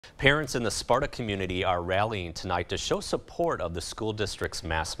Parents in the Sparta community are rallying tonight to show support of the school district's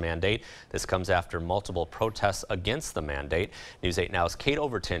mask mandate. This comes after multiple protests against the mandate. News 8 Now's Kate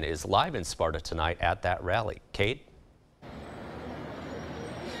Overton is live in Sparta tonight at that rally. Kate?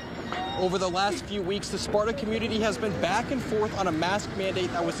 Over the last few weeks, the Sparta community has been back and forth on a mask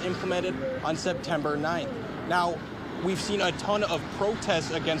mandate that was implemented on September 9th. Now, we've seen a ton of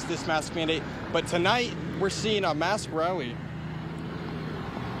protests against this mask mandate, but tonight we're seeing a mask rally.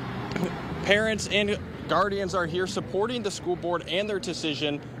 Parents and guardians are here supporting the school board and their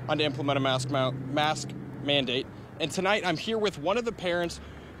decision on to implement a mask mandate. And tonight I'm here with one of the parents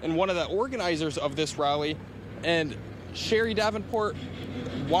and one of the organizers of this rally. And Sherry Davenport,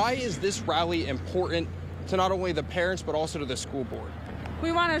 why is this rally important to not only the parents but also to the school board?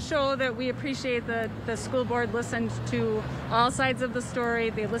 We want to show that we appreciate that the school board listened to all sides of the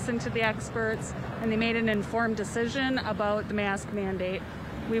story. They listened to the experts and they made an informed decision about the mask mandate.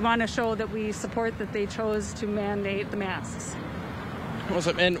 We want to show that we support that they chose to mandate the masks.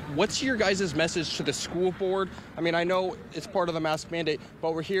 Awesome. And what's your guys' message to the school board? I mean, I know it's part of the mask mandate,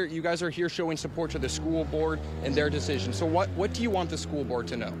 but we're here. You guys are here showing support to the school board and their decision. So what do you want the school board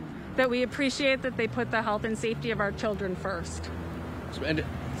to know? That we appreciate that they put the health and safety of our children first. And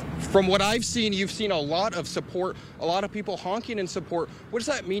from what I've seen, you've seen a lot of support, a lot of people honking in support. What does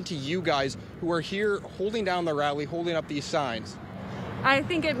that mean to you guys who are here holding down the rally, holding up these signs? I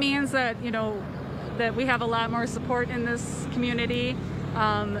think it means that, that we have a lot more support in this community,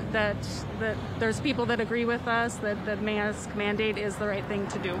 that there's people that agree with us, that the mask mandate is the right thing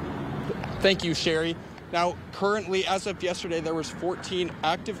to do. Thank you, Sherry. Now, currently, as of yesterday, there was 14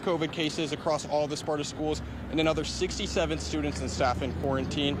 active COVID cases across all the Sparta schools and another 67 students and staff in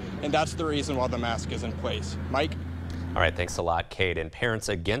quarantine, and that's the reason why the mask is in place. Mike? All right, thanks a lot, Kate. And parents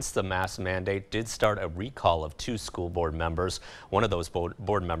against the mask mandate did start a recall of 2 school board members. One of those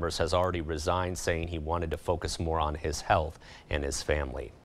board members has already resigned, saying he wanted to focus more on his health and his family.